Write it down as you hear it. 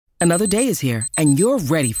Another day is here, and you're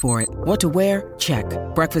ready for it. What to wear? Check.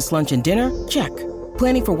 Breakfast, lunch, and dinner? Check.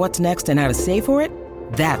 Planning for what's next and how to save for it?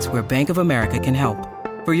 That's where Bank of America can help.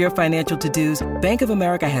 For your financial to-dos, Bank of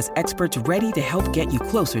America has experts ready to help get you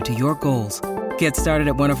closer to your goals. Get started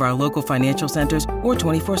at one of our local financial centers or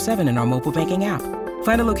 24/7 in our mobile banking app.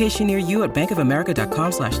 Find a location near you at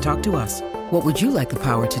bankofamerica.com/talktous. What would you like the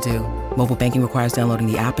power to do? Mobile banking requires downloading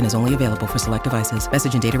the app and is only available for select devices.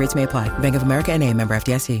 Message and data rates may apply. Bank of America N.A., member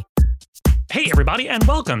FDIC. Hey, everybody, and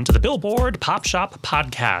welcome to the Billboard Pop Shop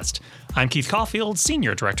Podcast. I'm Keith Caulfield,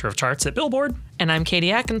 Senior Director of Charts at Billboard. And I'm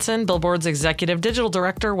Katie Atkinson, Billboard's Executive Digital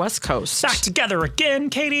Director, West Coast. Back together again,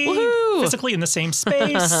 Katie. Woohoo! Physically in the same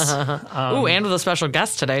space. And with a special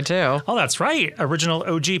guest today, too. Oh, that's right. Original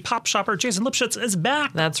OG pop shopper Jason Lipschitz is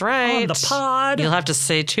back. That's right. On the pod. You'll have to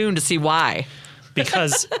stay tuned to see why.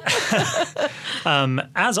 Because,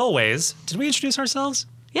 as always, did we introduce ourselves?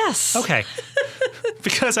 Yes. Okay.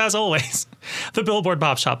 Because, as always, the Billboard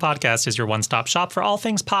Pop Shop Podcast is your one-stop shop for all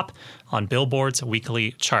things pop on Billboard's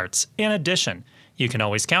weekly charts. In addition, you can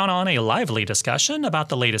always count on a lively discussion about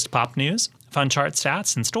the latest pop news, fun chart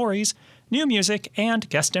stats and stories, new music, and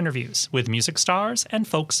guest interviews with music stars and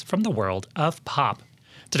folks from the world of pop.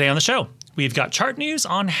 Today on the show, we've got chart news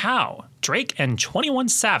on how Drake and 21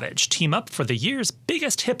 Savage team up for the year's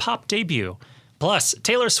biggest hip-hop debut. Plus,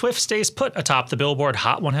 Taylor Swift stays put atop the Billboard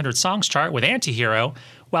Hot 100 Songs chart with Antihero,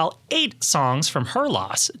 while 8 songs from Her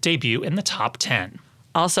Loss debut in the top 10.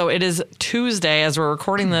 Also, it is Tuesday as we're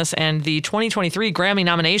recording this, and the 2023 Grammy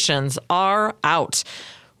nominations are out.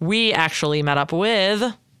 We actually met up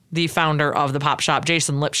with the founder of the Pop Shop,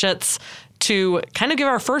 Jason Lipschitz, to kind of give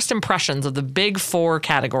our first impressions of the big 4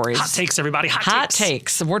 categories. Hot takes, everybody. Hot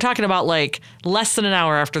takes. We're talking about like less than an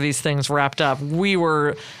hour after these things wrapped up. We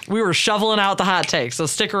were shoveling out the hot takes, so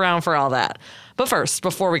stick around for all that. But first,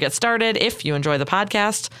 before we get started, if you enjoy the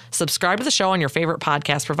podcast, subscribe to the show on your favorite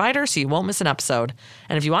podcast provider so you won't miss an episode.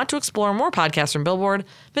 And if you want to explore more podcasts from Billboard,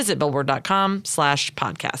 visit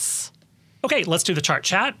billboard.com/podcasts. Okay, let's do the chart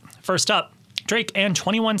chat. First up, Drake and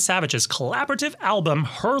 21 Savage's collaborative album,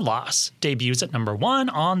 Her Loss, debuts at number 1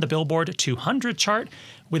 on the Billboard 200 chart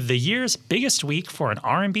with the year's biggest week for an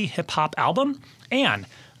R&B hip-hop album and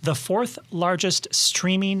the 4th largest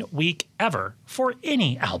streaming week ever for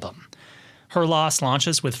any album. Her Loss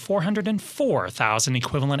launches with 404,000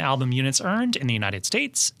 equivalent album units earned in the United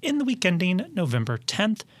States in the week ending November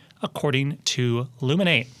 10th, according to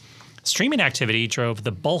Luminate. Streaming activity drove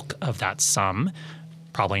the bulk of that sum,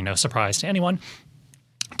 probably no surprise to anyone,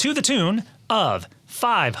 to the tune of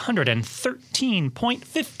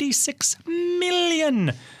 513.56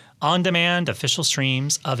 million on-demand official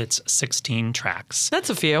streams of its 16 tracks. That's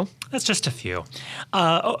a few. That's just a few.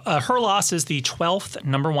 Her Loss is the 12th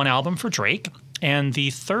number 1 album for Drake and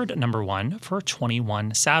the 3rd number 1 for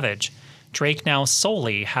 21 Savage. Drake now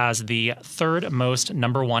solely has the 3rd most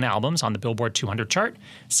number 1 albums on the Billboard 200 chart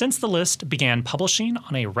since the list began publishing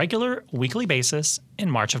on a regular weekly basis in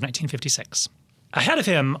March of 1956. Ahead of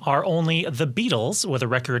him are only the Beatles with a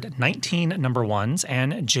record 19 number 1s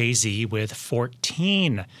and Jay-Z with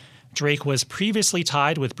 14. Drake was previously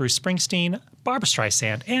tied with Bruce Springsteen, Barbra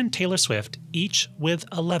Streisand, and Taylor Swift, each with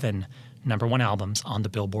 11 number 1 albums on the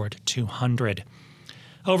Billboard 200.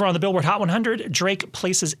 Over on the Billboard Hot 100, Drake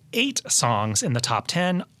places 8 songs in the top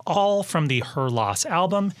 10, all from the Her Loss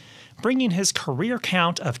album, bringing his career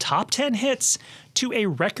count of top 10 hits to a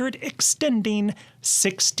record-extending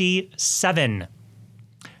 67.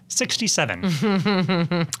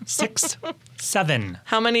 67. 67.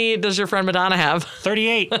 How many does your friend Madonna have?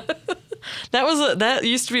 38. That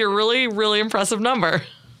used to be a really, really impressive number.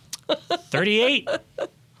 38.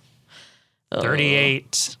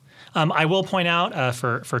 38. I will point out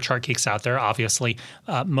for chart geeks out there, obviously,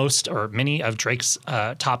 most or many of Drake's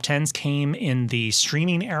top 10s came in the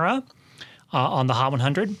streaming era on the Hot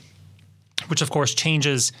 100, which of course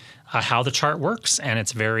changes how the chart works. And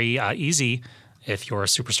it's very easy if you're a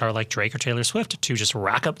superstar like Drake or Taylor Swift to just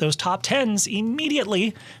rack up those top 10s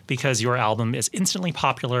immediately because your album is instantly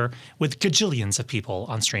popular with gajillions of people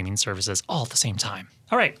on streaming services all at the same time.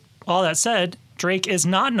 All right, all that said, Drake is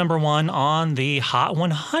not number 1 on the Hot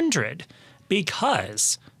 100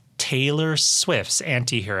 because Taylor Swift's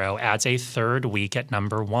Antihero adds a 3rd week at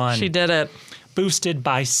number 1. She did it. Boosted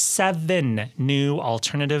by 7 new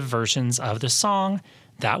alternative versions of the song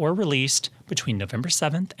that were released between November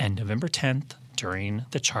 7th and November 10th during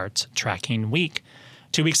the chart's tracking week.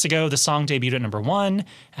 2 weeks ago, the song debuted at number 1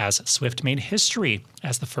 as Swift made history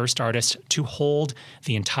as the first artist to hold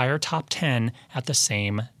the entire top 10 at the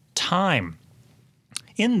same time.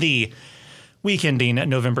 In the week ending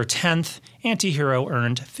November 10th, Antihero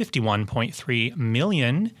earned $51.3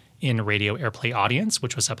 million in radio airplay audience,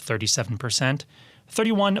 which was up 37%.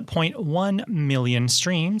 31.1 million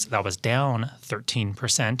streams. That was down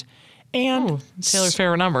 13%. And Taylor's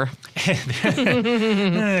favorite number.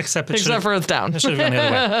 except for it's down. It should have gone the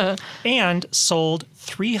other way. And sold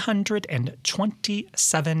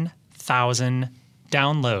 327,000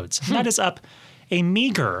 downloads. That is up a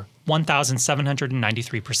meager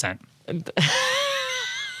 1,793%.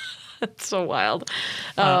 That's so wild.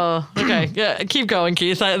 Oh, okay. Yeah, keep going,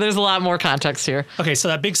 Keith. There's a lot more context here. Okay, so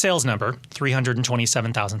that big sales number,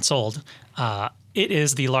 327,000 sold, it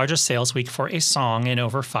is the largest sales week for a song in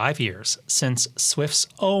over 5 years, since Swift's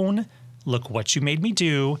own Look What You Made Me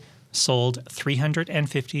Do sold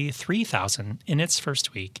 353,000 in its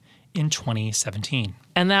first week in 2017.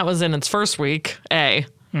 And that was in its first week, A.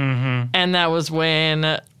 Mm-hmm. And that was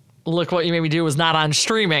when Look What You Made Me Do was not on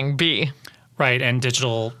streaming, B. Right, and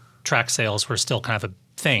digital track sales were still kind of a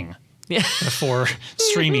thing before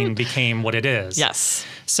streaming became what it is. Yes.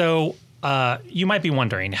 So you might be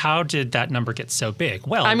wondering, how did that number get so big?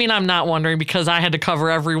 Well, I mean, I'm not wondering because I had to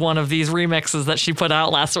cover every one of these remixes that she put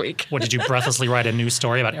out last week. What, did you breathlessly write a news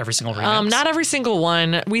story about every single remix? Not every single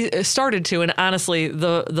one. We started to, and honestly,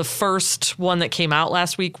 the first one that came out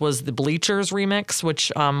last week was the Bleachers remix,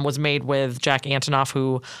 which was made with Jack Antonoff,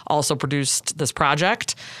 who also produced this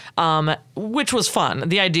project, which was fun.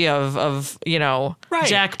 The idea of Right.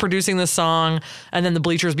 Jack producing this song and then the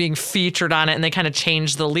Bleachers being featured on it, and they kind of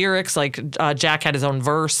changed the lyrics. Like Jack had his own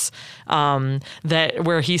verse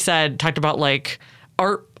where he talked about like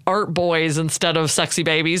art boys instead of sexy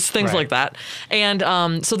babies, things like that. And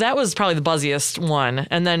so that was probably the buzziest one.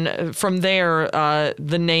 And then from there,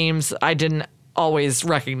 the names I didn't always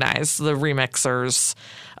recognize, the remixers.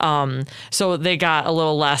 So they got a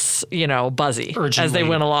little less, buzzy as they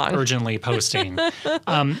went along. Urgently posting.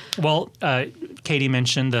 Katie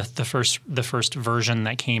mentioned the first version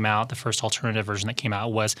that came out, the first alternative version that came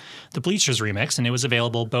out was the Bleachers remix, and it was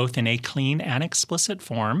available both in a clean and explicit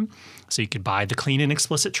form. So you could buy the clean and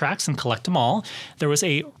explicit tracks and collect them all. There was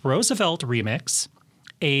a Roosevelt remix,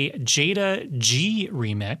 a Jada G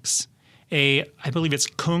remix, I believe it's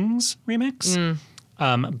Kung's remix,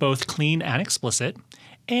 both clean and explicit,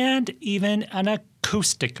 and even an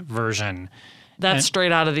acoustic version. That's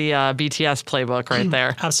straight out of the BTS playbook right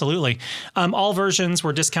there. Absolutely. All versions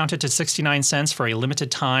were discounted to 69 cents for a limited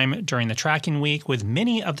time during the tracking week, with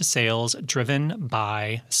many of the sales driven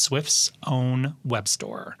by Swift's own web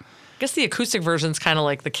store. I guess the acoustic version's kind of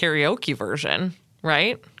like the karaoke version,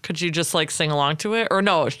 right? Could you just like sing along to it? Or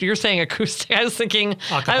no, you're saying acoustic. I was thinking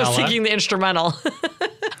the instrumental.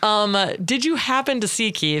 Did you happen to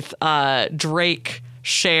see, Keith, Drake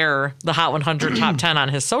share the Hot 100 Top 10 on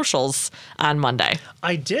his socials on Monday?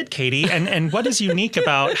 I did, Katie. And what is unique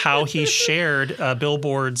about how he shared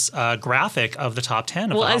Billboard's graphic of the top 10 of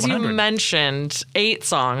the Hot 100? Well, as you mentioned, 8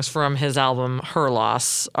 songs from his album Her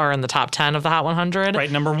Loss are in the top 10 of the Hot 100. Right.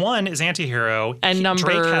 Number 1 is Antihero. And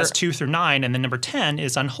Drake has 2 through 9, and then number 10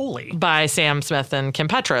 is Unholy. By Sam Smith and Kim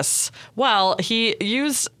Petras. Well, he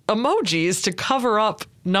used emojis to cover up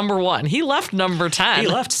number 1. He left number 10. He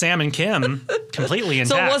left Sam and Kim completely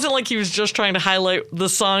intact. So it wasn't like he was just trying to highlight the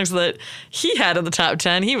songs that he had in the top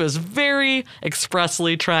 10. He was very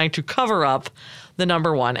expressly trying to cover up the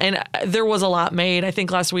number 1. And there was a lot made, I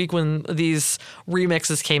think, last week when these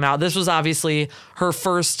remixes came out. This was obviously her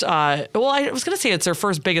first, I was going to say it's her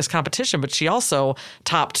first biggest competition, but she also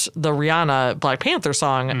topped the Rihanna Black Panther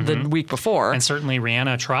song the week before. And certainly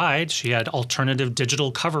Rihanna tried. She had alternative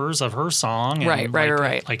digital covers of her song. And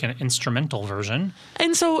right. Like an instrumental version.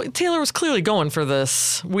 And so Taylor was clearly going for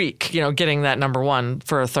this week, getting that number 1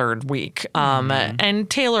 for a third week. And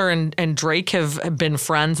Taylor and Drake have been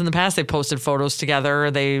friends in the past. They posted photos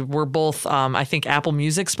together. They were both, I think, Apple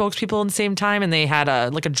Music spokespeople at the same time, and they had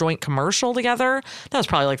a joint commercial together. That was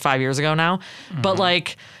probably like 5 years ago now. But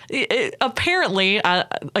apparently,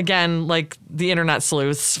 again, like the internet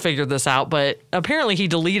sleuths figured this out, but apparently he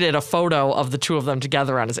deleted a photo of the two of them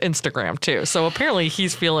together on his Instagram too. So apparently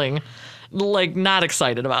he's feeling like not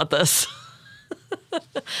excited about this.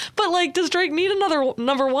 But like, does Drake need another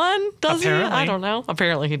number 1? Does Apparently. he? I don't know.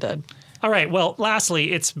 Apparently he did. All right. Well,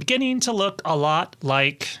 lastly, it's beginning to look a lot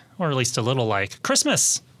like, or at least a little like,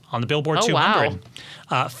 Christmas on the Billboard 200.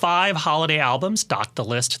 Wow. 5 holiday albums docked the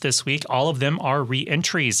list this week. All of them are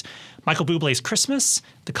re-entries. Michael Bublé's Christmas,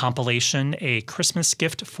 the compilation A Christmas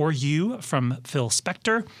Gift for You from Phil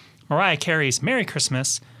Spector, Mariah Carey's Merry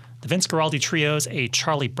Christmas, the Vince Guaraldi Trio's A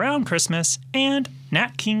Charlie Brown Christmas, and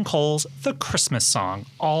Nat King Cole's The Christmas Song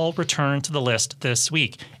all returned to the list this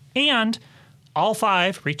week. And all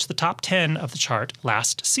 5 reached the top 10 of the chart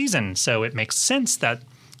last season. So it makes sense that,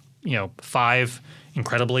 5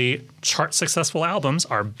 incredibly chart successful albums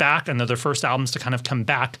are back, and they're the first albums to kind of come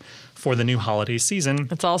back for the new holiday season.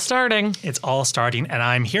 It's all starting. It's all starting, and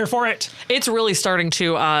I'm here for it. It's really starting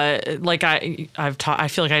to I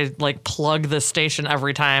feel like I like plug this station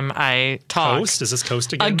every time I talk. Coast? Is this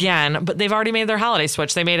Coast again? Again, but they've already made their holiday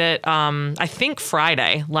switch. They made it I think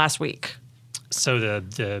Friday last week. So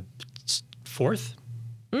the 4th?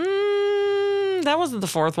 That wasn't the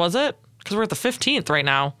 4th, was it? Because we're at the 15th right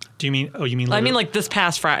now. Do you mean? Oh, you mean? I mean like this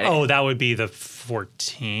past Friday. Oh, that would be the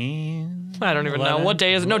 14th. I don't even know. What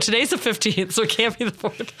day is it? No, today's the 15th, so it can't be the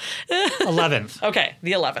 4th. 11th. Okay,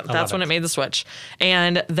 the 11th. That's when it made the switch.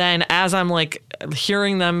 And then as I'm like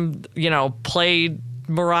hearing them, play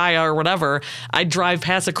Mariah or whatever, I drive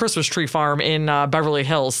past a Christmas tree farm in Beverly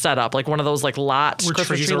Hills set up, like one of those like lots. Were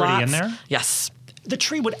Christmas trees tree already lots. in there? Yes. The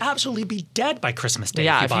tree would absolutely be dead by Christmas Day.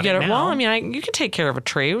 Yeah, if you get it it. now. Well, I mean, you can take care of a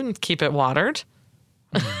tree and keep it watered.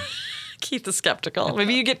 Keep the skeptical.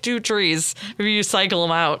 Maybe you get 2 trees. Maybe you cycle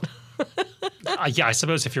them out. Yeah, I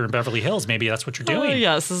suppose if you're in Beverly Hills, maybe that's what you're doing.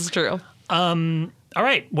 Yes, this is true. All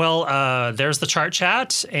right. Well, there's the chart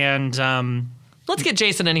chat, and Let's get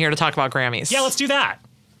Jason in here to talk about Grammys. yeah, let's do that.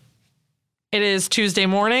 It is Tuesday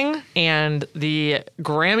morning, and the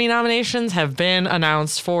Grammy nominations have been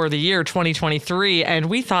announced for the year 2023. And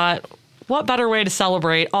we thought, what better way to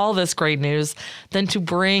celebrate all this great news than to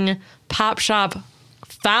bring Pop Shop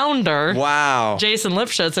founder Wow. Jason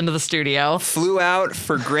Lipschitz into the studio. Flew out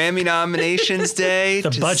for Grammy nominations day.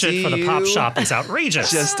 The to budget see for the Pop you. Shop is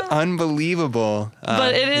outrageous. Just unbelievable.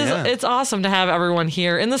 But it's awesome to have everyone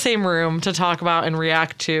here in the same room to talk about and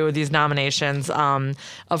react to these nominations.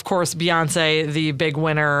 Of course, Beyonce, the big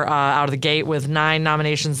winner out of the gate with 9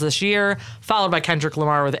 nominations this year, followed by Kendrick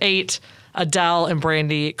Lamar with 8, Adele and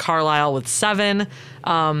Brandi Carlile with 7.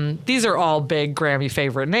 These are all big Grammy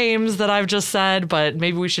favorite names that I've just said, but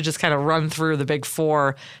maybe we should just kind of run through the big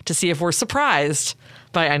 4 to see if we're surprised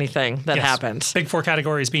by anything that Yes. happened. Big 4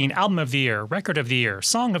 categories being Album of the Year, Record of the Year,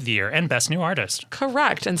 Song of the Year, and Best New Artist.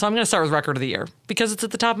 Correct. And so I'm going to start with Record of the Year because it's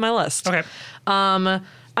at the top of my list. Okay.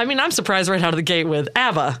 I mean, I'm surprised right out of the gate with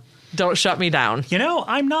ABBA. Don't Shut Me Down.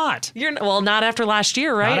 I'm not. Not after last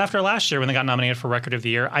year, right? Not after last year when they got nominated for Record of the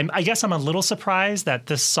Year. I guess I'm a little surprised that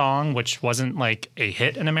this song, which wasn't like a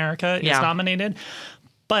hit in America, is nominated.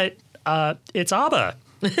 But it's ABBA.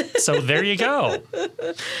 So there you go.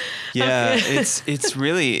 Yeah,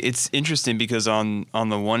 it's interesting because on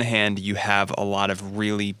the one hand you have a lot of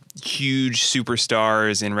really huge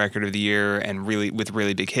superstars in Record of the Year and with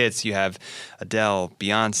really big hits. You have Adele,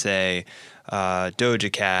 Beyonce,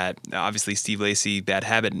 Doja Cat, obviously Steve Lacy, Bad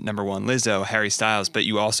Habit, #1, Lizzo, Harry Styles, but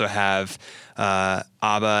you also have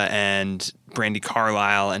ABBA and Brandi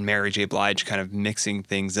Carlile and Mary J. Blige kind of mixing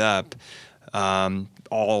things up.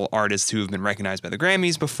 All artists who have been recognized by the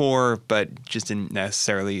Grammys before, but just didn't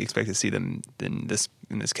necessarily expect to see them in this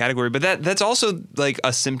category. But that's also like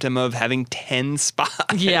a symptom of having 10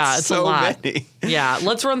 spots. Yeah, it's so a lot. Many. Yeah,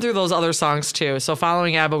 let's run through those other songs too. So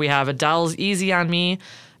following ABBA, we have Adele's Easy on Me,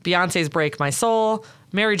 Beyonce's Break My Soul,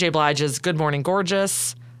 Mary J. Blige's Good Morning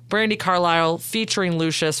Gorgeous, Brandi Carlile featuring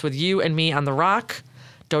Lucius with You and Me on the Rock,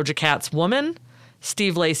 Doja Cat's Woman,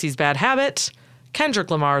 Steve Lacy's Bad Habit,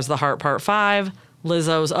 Kendrick Lamar's The Heart Part 5,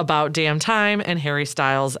 Lizzo's About Damn Time, and Harry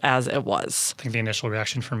Styles' As It Was. I think the initial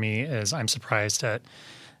reaction for me is I'm surprised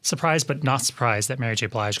but not surprised that Mary J.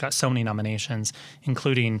 Blige got so many nominations,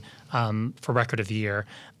 including for Record of the Year.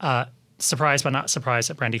 Surprised but not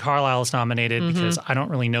surprised that Brandi Carlile is nominated because I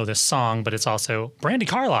don't really know this song, but it's also Brandi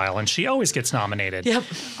Carlile, and she always gets nominated. Yep.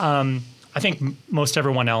 I think most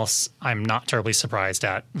everyone else, I'm not terribly surprised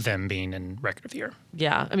at them being in Record of the Year.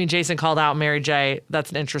 Yeah. I mean, Jason called out Mary J.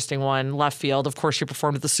 That's an interesting one. Left field. Of course, she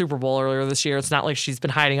performed at the Super Bowl earlier this year. It's not like she's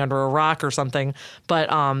been hiding under a rock or something. But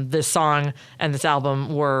this song and this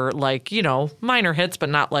album were like, minor hits, but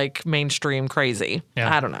not like mainstream crazy.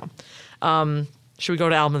 Yeah. I don't know. Should we go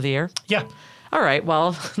to Album of the Year? Yeah. All right,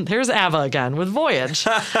 well, there's ABBA again with Voyage.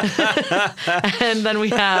 And then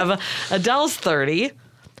we have Adele's 30,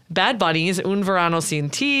 Bad Bunny's Un Verano Sin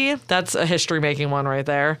Ti. That's a history-making one right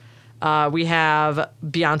there. We have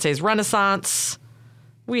Beyonce's Renaissance.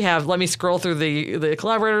 We have, let me scroll through the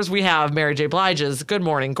collaborators. We have Mary J. Blige's Good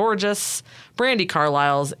Morning Gorgeous, Brandi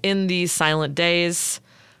Carlile's In These Silent Days,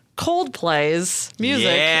 Coldplay's Music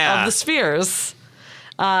of the Spheres,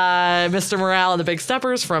 Mr. Morale and the Big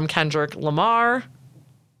Steppers from Kendrick Lamar,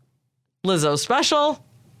 Lizzo Special,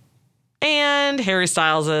 and Harry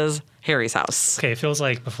Styles' Harry's House. Okay, it feels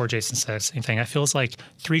like, before Jason says anything, it feels like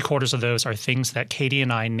 3/4 of those are things that Katie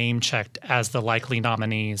and I name-checked as the likely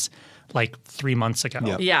nominees like 3 months ago.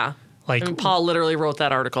 Yep. Yeah. Like, I mean, Paul literally wrote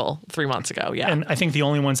that article 3 months ago. Yeah. and I think the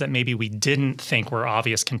only ones that maybe we didn't think were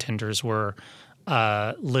obvious contenders were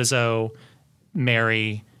Lizzo,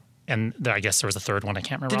 Mary, and I guess there was a third one I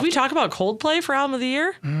can't remember. Did we talk about Coldplay for Album of the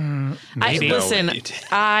Year? Maybe. Listen,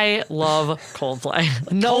 I love Coldplay.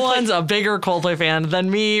 No one's a bigger Coldplay fan than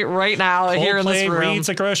me right now here in this Coldplay room. reads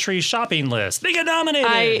a grocery shopping list. They get nominated.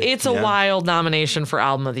 It's a wild nomination for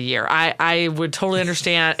Album of the Year. I would totally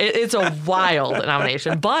understand. It's a wild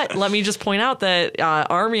nomination. But let me just point out that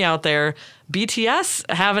Army out there, BTS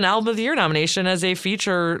have an Album of the Year nomination as a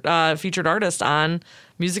featured artist on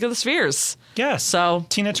Music of the Spheres. Yes. So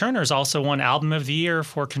Tina Turner's also won Album of the Year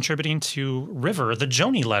for contributing to River, the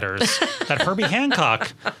Joni letters that Herbie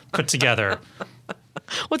Hancock put together.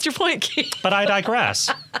 what's your point, Keith? But I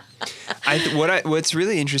digress. What's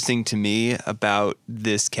really interesting to me about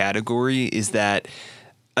this category is that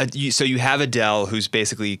so you have Adele, who's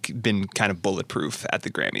basically been kind of bulletproof at the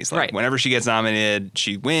Grammys. Like, right. Whenever she gets nominated,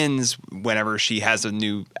 she wins. Whenever she has a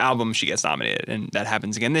new album, she gets nominated. And that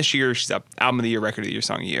happens again this year. She's up Album of the Year, Record of the Year,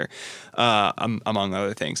 Song of the Year, among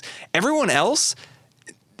other things. Everyone else,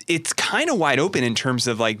 it's kind of wide open in terms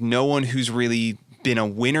of like no one who's really been a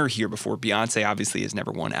winner here before. Beyonce obviously has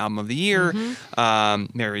never won Album of the Year.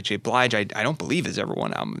 Mary J. Blige, I don't believe has ever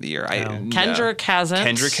won Album of the Year. Kendrick hasn't.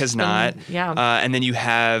 Kendrick has not. Yeah. And then you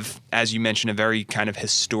have, as you mentioned, a very kind of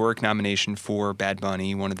historic nomination for Bad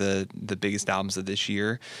Bunny, one of the biggest albums of this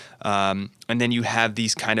year. And then you have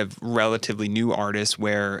these kind of relatively new artists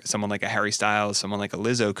where someone like a Harry Styles, someone like a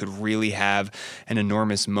Lizzo could really have an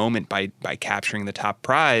enormous moment by capturing the top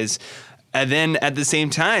prize. And then at the same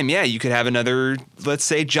time, yeah, you could have another, let's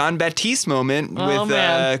say, John Baptiste moment with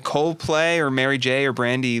Coldplay or Mary J. or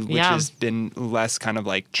Brandy, which has been less kind of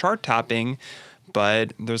like chart topping,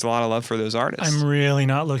 but there's a lot of love for those artists. I'm really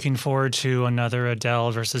not looking forward to another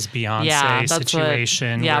Adele versus Beyonce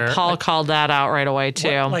situation. Paul called that out right away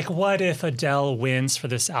too. What if Adele wins for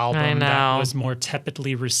this album that was more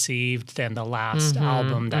tepidly received than the last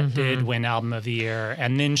album that did win Album of the Year,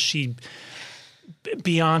 and then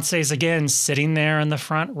Beyonce's again sitting there in the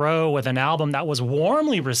front row with an album that was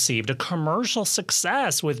warmly received, a commercial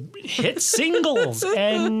success with hit singles,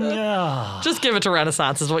 and just give it to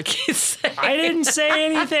Renaissance is what Keith's saying. I didn't say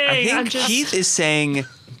anything. I think Keith is saying,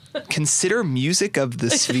 consider Music of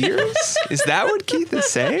the Spheres. Is that what Keith is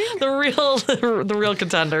saying? The real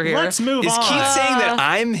contender here. Let's move on. Is Keith saying that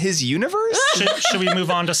I'm his universe? Should we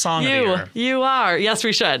move on to Song of the Year? You are. Yes,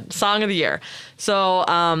 we should. Song of the Year. So,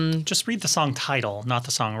 just read the song title, not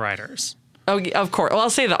the songwriters. Oh, of course. Well, I'll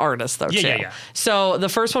say the artist though too. Yeah. So the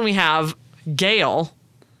first one we have Gayle,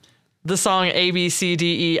 the song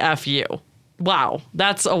ABCDEFU. Wow,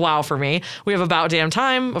 that's a wow for me. We have About Damn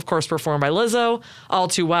Time, of course, performed by Lizzo. All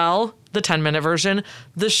Too Well, the 10-minute version.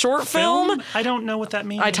 The short film. I don't know what that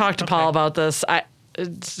means. I talked to Paul about this.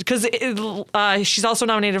 Because she's also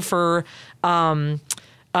nominated for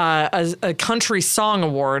a country song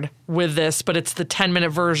award with this, but it's the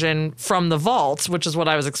 10-minute version from the vault, which is what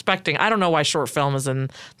I was expecting. I don't know why short film is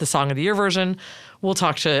in the Song of the Year version. We'll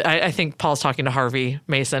talk to, I think Paul's talking to Harvey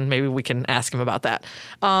Mason. Maybe we can ask him about that.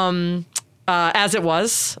 As It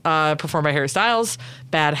Was, performed by Harry Styles.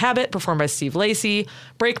 Bad Habit, performed by Steve Lacy.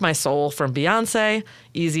 Break My Soul from Beyonce.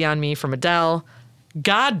 Easy on Me from Adele.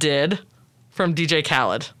 God Did from DJ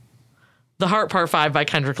Khaled. The Heart Part 5 by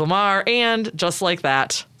Kendrick Lamar. And Just Like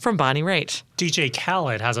That from Bonnie Raitt. DJ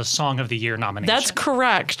Khaled has a Song of the Year nomination. That's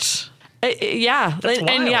correct. Yeah.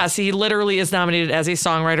 And yes, he literally is nominated as a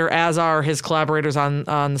songwriter, as are his collaborators on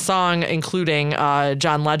the song, including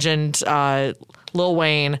John Legend, Lil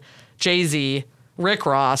Wayne, Jay-Z, Rick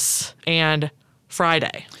Ross, and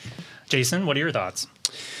Friday. Jason, what are your thoughts?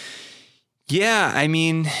 Yeah, I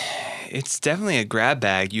mean, it's definitely a grab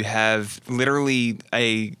bag. You have literally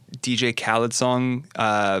a DJ Khaled song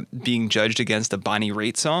being judged against a Bonnie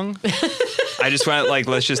Raitt song. I just want to,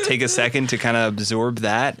 let's just take a second to kind of absorb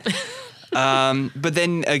that. But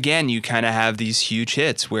then again, you kind of have these huge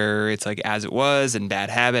hits where it's like As It Was and Bad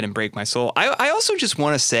Habit and Break My Soul. I also just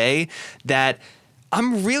want to say that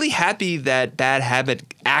I'm really happy that Bad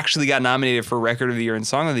Habit actually got nominated for Record of the Year and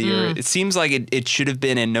Song of the Year. It seems like it should have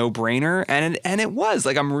been a no-brainer, and it was.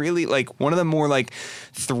 I'm really one of the more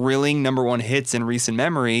thrilling number one hits in recent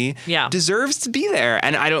memory. Yeah. Deserves to be there,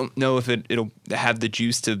 and I don't know if it'll have the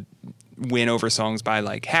juice to win over songs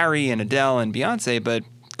by Harry and Adele and Beyonce, but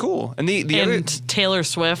cool. And the other Taylor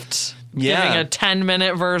Swift. Giving a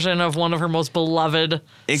 10-minute version of one of her most beloved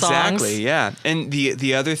Exactly, songs. Yeah. And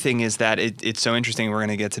the other thing is that it's so interesting. We're going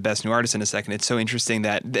to get to Best New Artist in a second. It's so interesting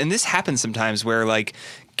that, and this happens sometimes where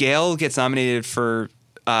Gayle gets nominated for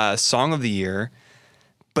Song of the Year,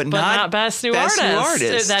 but not Best New Best New Artist.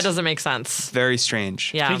 Artist. That doesn't make sense. Very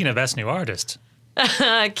strange. Yeah. Speaking of Best New Artist.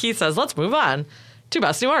 Keith says, let's move on to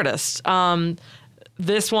Best New Artist.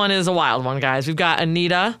 This one is a wild one, guys. We've got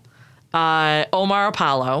Anita, Omar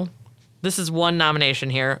Apollo. This is one nomination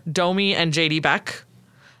here. Domi and JD Beck.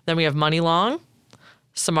 Then we have Money Long,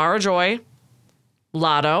 Samara Joy,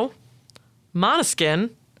 Lotto, Måneskin,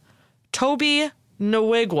 Toby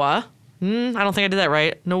Nwigwa. I don't think I did that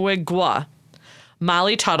right. Nwigwa,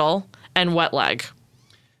 Molly Tuttle, and Wet Leg.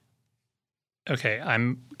 Okay,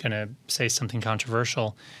 I'm going to say something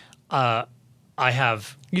controversial. You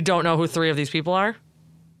don't know who 3 of these people are?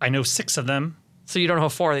 I know 6 of them. So you don't know who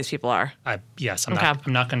 4 of these people are? Yes, Okay.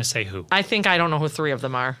 I'm not going to say who. I think I don't know who 3 of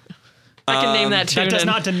them are. I can name that tune. That does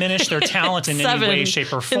not diminish their talent in any way,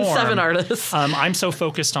 shape, or form. 7 artists. I'm so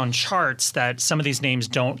focused on charts that some of these names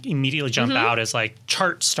don't immediately jump out as like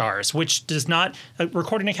chart stars, which does not,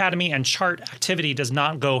 Recording Academy and chart activity does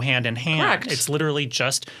not go hand in hand. Correct. It's literally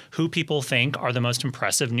just who people think are the most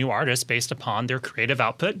impressive new artists based upon their creative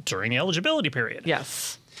output during the eligibility period.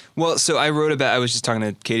 Yes. Well, so I was just talking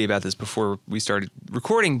to Katie about this before we started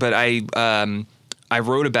recording, but I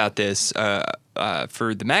wrote about this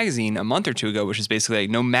for the magazine a month or 2 ago, which is basically like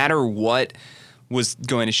no matter what was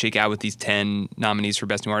going to shake out with these 10 nominees for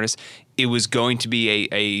Best New Artist, it was going to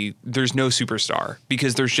be there's no superstar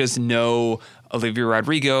because there's just no Olivia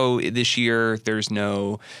Rodrigo this year. There's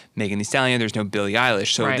no Megan Thee Stallion. There's no Billie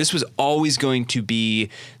Eilish. So this was always going to be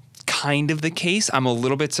kind of the case. I'm a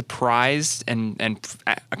little bit surprised and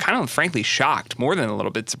kind of frankly shocked, more than a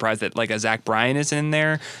little bit surprised that like a Zach Bryan is in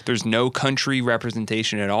there. There's no country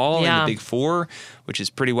representation at all in the Big Four, which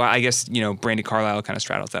is pretty wild. I guess, Brandi Carlile kind of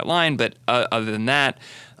straddles that line, but other than that,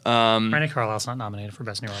 Brandi Carlile's not nominated for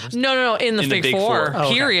Best New Artist. No. In the Big Four, Oh,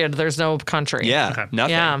 okay. period. There's no country. Yeah, Okay.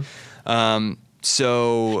 nothing. Yeah.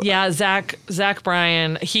 So Zach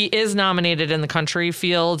Bryan, he is nominated in the country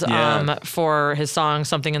field for his song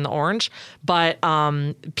 "Something in the Orange," but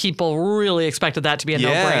people really expected that to be a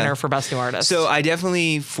no-brainer for Best New Artist. So I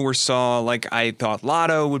definitely foresaw, I thought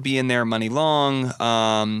Lotto would be in there, Money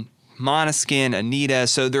Long, Måneskin, Anita.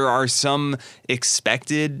 So there are some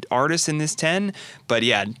expected artists in this 10, but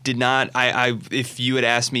did not. If you had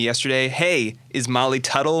asked me yesterday, hey, is Molly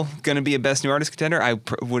Tuttle going to be a Best New Artist contender? I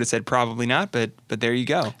would have said probably not, but there you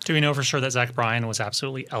go. Do we know for sure that Zach Bryan was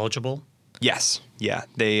absolutely eligible? Yes. Yeah.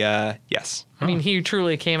 Yes. I mean, he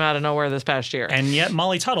truly came out of nowhere this past year. And yet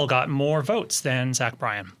Molly Tuttle got more votes than Zach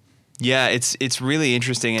Bryan. Yeah, it's really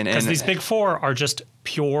interesting. Because these Big Four are just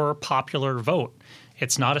pure popular vote.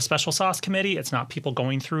 It's not a special sauce committee. It's not people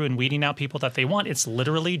going through and weeding out people that they want. It's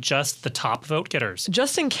literally just the top vote getters.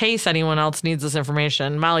 Just in case anyone else needs this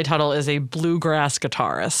information, Molly Tuttle is a bluegrass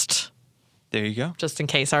guitarist. There you go. Just in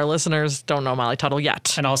case our listeners don't know Molly Tuttle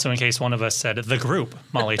yet. And also in case one of us said the group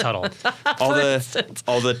Molly Tuttle. all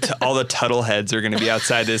the Tuttle heads are going to be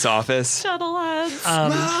outside this office. Tuttle heads.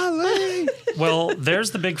 Molly. Well,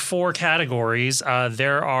 there's the Big Four categories.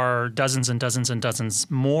 There are dozens and dozens and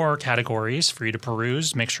dozens more categories for you to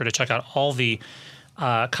peruse. Make sure to check out all the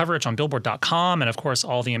coverage on Billboard.com and, of course,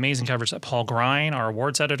 all the amazing coverage that Paul Grine, our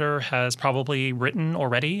awards editor, has probably written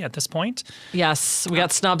already at this point. Yes, we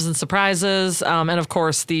got snubs and surprises. And, of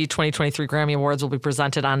course, the 2023 Grammy Awards will be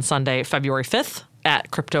presented on Sunday, February 5th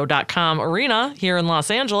at Crypto.com Arena here in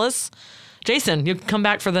Los Angeles. Jason, you can come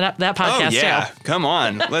back for that podcast. Oh, yeah. Too. Come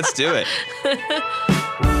on. Let's do it.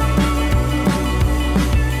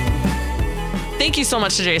 Thank you so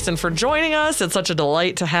much to Jason for joining us. It's such a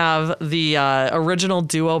delight to have the original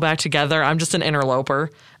duo back together. I'm just an interloper.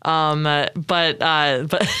 But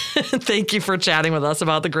thank you for chatting with us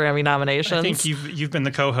about the Grammy nominations. I think you've been the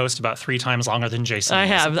co-host about 3 times longer than Jason. I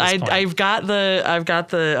have. I've got the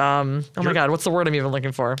oh my God, what's the word I'm even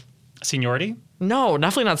looking for? Seniority? No,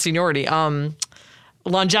 definitely not seniority.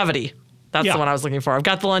 Longevity. That's the one I was looking for. I've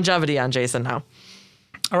got the longevity on Jason now.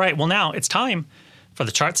 All right. Well, now it's time for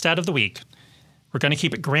the chart stat of the week. We're going to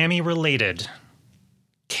keep it Grammy related.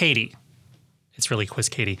 Katie. It's really Quiz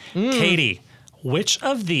Katie. Katie, which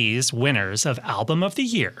of these winners of Album of the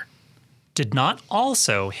Year did not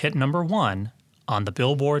also hit number 1 on the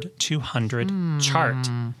Billboard 200 chart?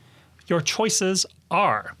 Your choices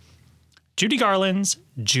are Judy Garland's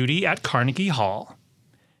Judy at Carnegie Hall,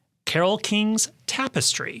 Carole King's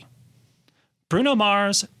Tapestry, Bruno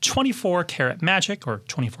Mars' 24 Karat Magic or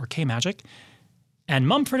 24K Magic, and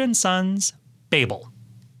Mumford & Sons' Babel.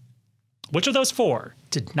 Which of those 4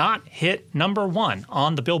 did not hit number 1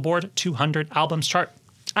 on the Billboard 200 albums chart?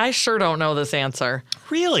 I sure don't know this answer.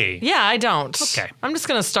 Really? Yeah, I don't. Okay. I'm just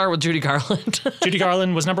going to start with Judy Garland. Judy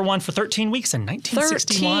Garland was number 1 for 13 weeks in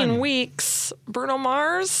 1961. 13 weeks. Bruno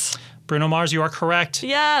Mars? Bruno Mars, you are correct.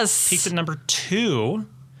 Yes. Peaked at number 2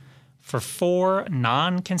 for 4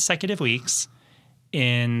 non-consecutive weeks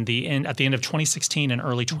at the end of 2016 and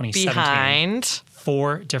early 2017. Behind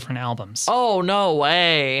 4 different albums. Oh, no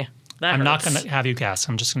way. That I'm not hurts. going to have you guess.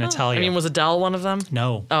 I'm just going to tell you. I mean, was Adele one of them?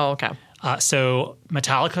 No. Oh, okay. So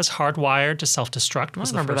Metallica's Hardwired to Self-Destruct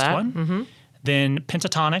was the remember first that. one. Mm-hmm. Then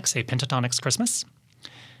Pentatonix, A Pentatonix Christmas.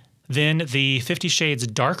 Then the 50 Shades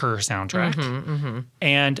Darker soundtrack.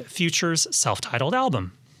 And Future's self-titled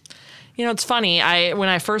album. You know, it's funny. When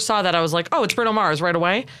I first saw that, I was like, oh, it's Bruno Mars right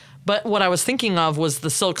away. But what I was thinking of was the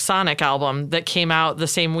Silk Sonic album that came out the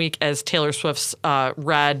same week as Taylor Swift's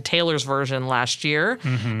Red Taylor's version last year.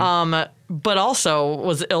 But also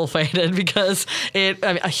was ill-fated because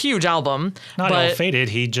a huge album. Not ill-fated.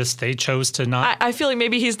 They chose to not. I feel like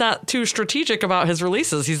maybe he's not too strategic about his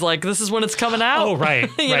releases. He's like, this is when it's coming out. Oh, right.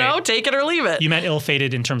 you know, take it or leave it. You meant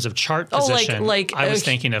ill-fated in terms of chart position. like I was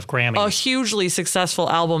thinking of Grammy. A hugely successful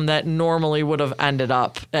album that normally would have ended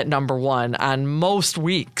up at number 1 on most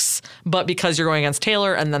weeks. But because you're going against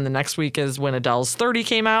Taylor, and then the next week is when Adele's 30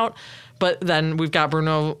 came out. But then we've got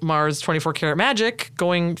Bruno Mars' 24 Karat Magic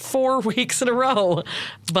going 4 weeks in a row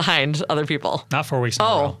behind other people. Not 4 weeks in a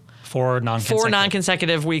row. 4 non-consecutive. 4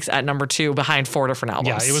 non-consecutive weeks at number 2 behind 4 different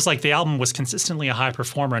albums. Yeah, it was like the album was consistently a high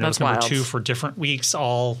performer, and That's it was number wild. 2 for different weeks,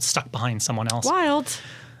 all stuck behind someone else. Wild.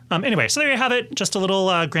 Anyway, so there you have it. Just a little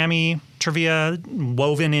Grammy trivia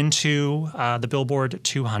woven into the Billboard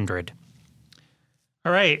 200.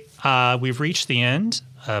 All right, we've reached the end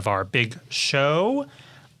of our big show.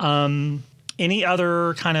 Any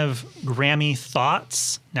other kind of Grammy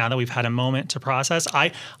thoughts now that we've had a moment to process?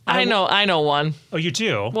 I know one. Oh, you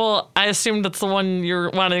do? Well, I assumed that's the one you're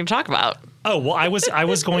wanting to talk about. Oh, well, I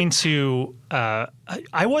was going to.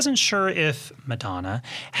 I wasn't sure if Madonna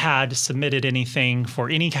had submitted anything for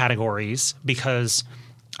any categories because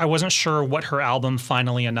I wasn't sure what her album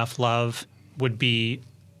 "Finally Enough Love" would be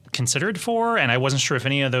considered for, and I wasn't sure if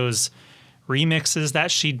any of those remixes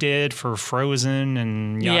that she did for Frozen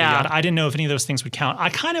and yada yada. I didn't know if any of those things would count. I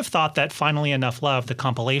kind of thought that Finally Enough Love, the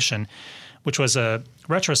compilation, which was a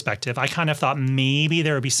retrospective, I kind of thought maybe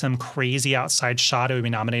there would be some crazy outside shot it would be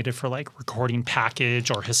nominated for like recording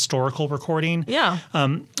package or historical recording. Yeah.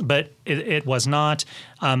 But it was not.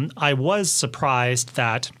 I was surprised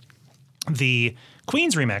that the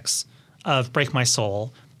Queen's remix of Break My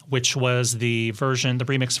Soul, which was the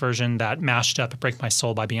remix version that mashed up Break My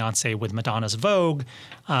Soul by Beyonce with Madonna's Vogue,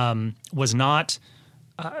 was not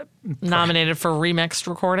nominated for remixed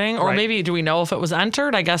recording. Or maybe, do we know if it was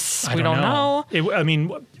entered? I guess we don't know.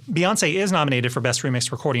 Beyonce is nominated for Best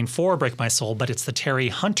Remixed Recording for Break My Soul, but it's the Terry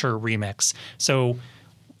Hunter remix. So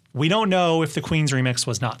we don't know if the Queen's remix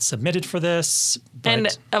was not submitted for this. And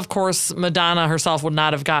of course, Madonna herself would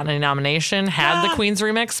not have gotten any nomination had the Queen's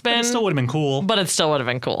remix been. But it still would have been cool. But it still would have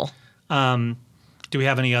been cool. Do we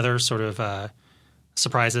have any other sort of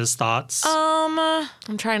surprises, thoughts?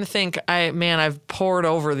 I'm trying to think. I've poured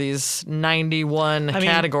over these 91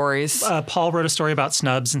 categories. Paul wrote a story about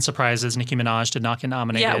snubs and surprises. Nicki Minaj did not get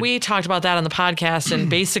nominated. Yeah, we talked about that on the podcast, and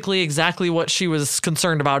basically exactly what she was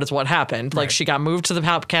concerned about is what happened. Like, she got moved to the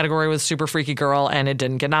pop category with Super Freaky Girl, and it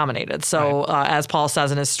didn't get nominated. So, as Paul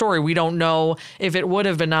says in his story, we don't know if it would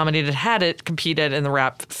have been nominated had it competed in the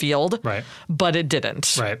rap field. Right. But it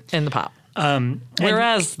didn't in the pop.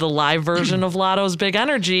 Whereas the live version of Lotto's Big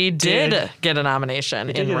Energy did get a nomination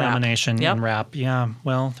in rap. In rap. Yeah,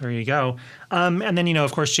 well, there you go. And then,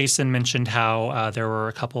 of course, Jason mentioned how there were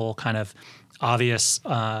a couple kind of obvious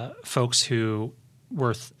folks who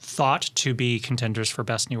were thought to be contenders for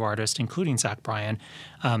Best New Artist, including Zach Bryan,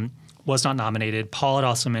 was not nominated. Paul had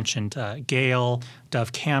also mentioned Gayle,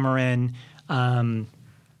 Dove Cameron, Lauren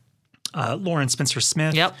Spencer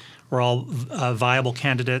Smith. Were all viable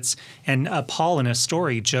candidates. And Paul, in his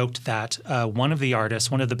story, joked that one of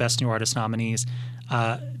the Best New Artist nominees,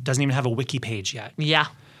 doesn't even have a wiki page yet. Yeah.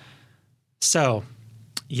 So,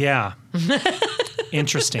 yeah.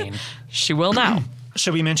 Interesting. She will now.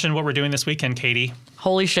 Should we mention what we're doing this weekend, Katie?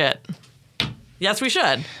 Holy shit. Yes, we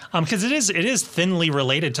should. Because it is thinly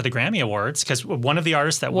related to the Grammy Awards. Because one of the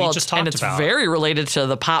artists that we just talked about, and it's very related to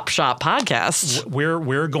the Pop Shop podcast.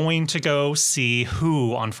 We're going to go see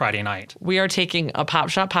Who on Friday night. We are taking a Pop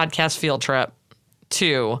Shop podcast field trip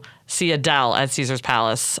to see Adele at Caesar's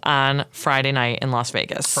Palace on Friday night in Las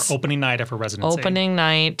Vegas for opening night of her residency. Opening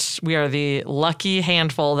night. We are the lucky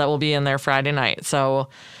handful that will be in there Friday night. So,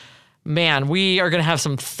 man, we are going to have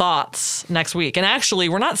some thoughts next week. And actually,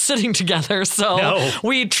 we're not sitting together, so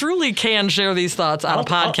we truly can share these thoughts on a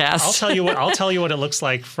podcast. I'll tell you what it looks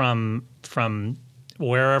like from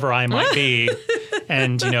wherever I might be.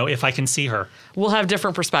 And if I can see her, We'll have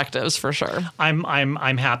different perspectives for sure. I'm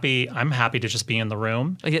happy. I'm happy to just be in the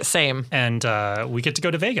room. Yeah, same. And we get to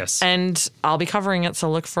go to Vegas. And I'll be covering it,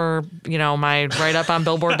 so look for my write up on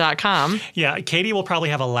Billboard.com. Yeah, Katie will probably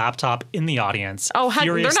have a laptop in the audience. Oh, heck,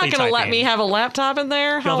 they're not going to let typing. me have a laptop in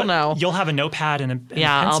there? Hell no. You'll have a notepad and a pencil.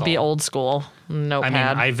 I'll be old school. Notepad. I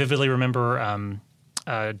mean, I vividly remember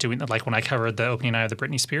doing like when I covered the opening night of the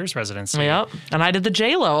Britney Spears residency. Yep. And I did the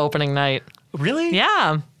J-Lo opening night. Really?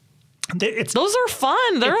 Yeah. Those are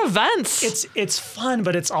fun. They're events. It's fun,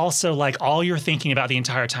 but it's also like all you're thinking about the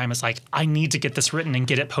entire time is like, I need to get this written and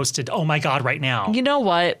get it posted. Oh my God, right now. You know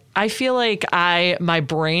what? I feel like my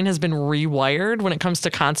brain has been rewired when it comes to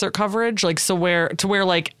concert coverage. Like, to where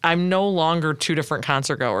like I'm no longer two different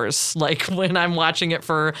concert goers. Like when I'm watching it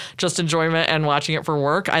for just enjoyment and watching it for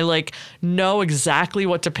work, I like know exactly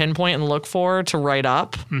what to pinpoint and look for to write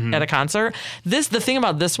up at a concert. The thing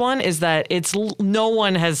about this one is that no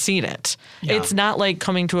one has seen it. Yeah. It's not like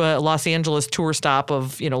coming to a Los Angeles tour stop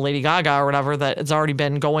of, Lady Gaga or whatever that it's already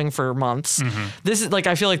been going for months. This is like,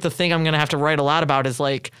 I feel like the thing I'm going to have to write a lot about is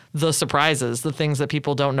like the surprises, the things that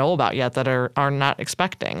people don't know about yet that are not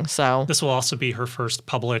expecting. So this will also be her first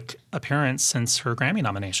public appearance since her Grammy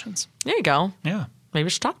nominations. There you go. Yeah. Maybe we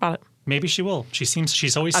should talk about it. Maybe she will.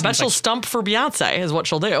 She's always. I bet she'll stump for Beyonce is what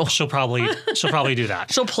she'll do. She'll probably do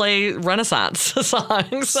that. She'll play Renaissance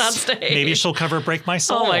songs on stage. Maybe she'll cover "Break My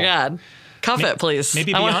Soul." Oh my God. Cuff It, please.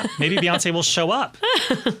 Maybe Beyonce will show up.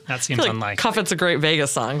 That seems unlikely. Cuff It's a great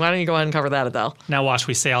Vegas song. Why don't you go ahead and cover that, Adele? Now watch,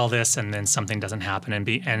 we say all this and then something doesn't happen and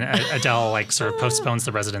Adele like sort of postpones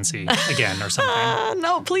the residency again or something.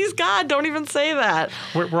 No, please God, don't even say that.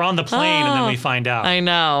 We're on the plane and then we find out. I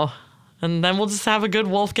know. And then we'll just have a good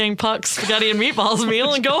Wolfgang Puck spaghetti and meatballs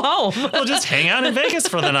meal and go home. We'll just hang out in Vegas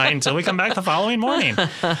for the night until we come back the following morning.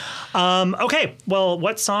 Okay, well,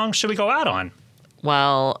 what song should we go out on?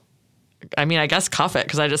 Well, I mean, I guess Cuff It,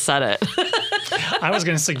 because I just said it. I was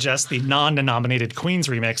going to suggest the non-denominated Queens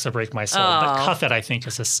remix of Break My Soul, but Cuff It, I think,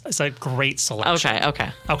 is a great selection.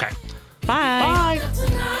 Okay. Okay. Bye.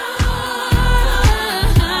 Bye.